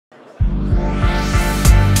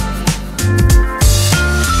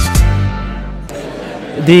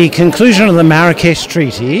The conclusion of the Marrakesh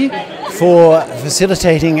Treaty for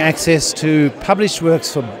facilitating access to published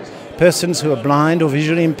works for persons who are blind or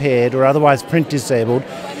visually impaired or otherwise print disabled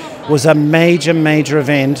was a major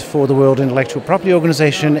event for the World Intellectual Property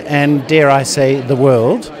Organization and, dare I say, the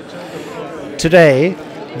world. Today,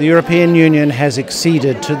 the European Union has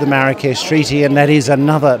acceded to the Marrakesh Treaty, and that is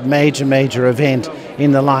another major event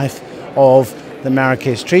in the life of the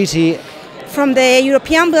Marrakesh Treaty. From the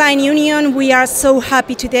European Blind Union, we are so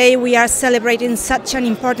happy today. We are celebrating such an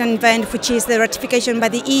important event, which is the ratification by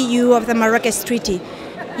the EU of the Marrakesh Treaty.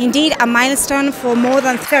 Indeed, a milestone for more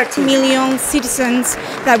than 30 million citizens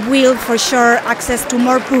that will, for sure, access to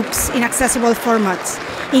more books in accessible formats,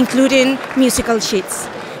 including musical sheets.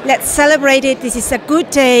 Let's celebrate it. This is a good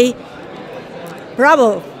day.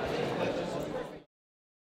 Bravo!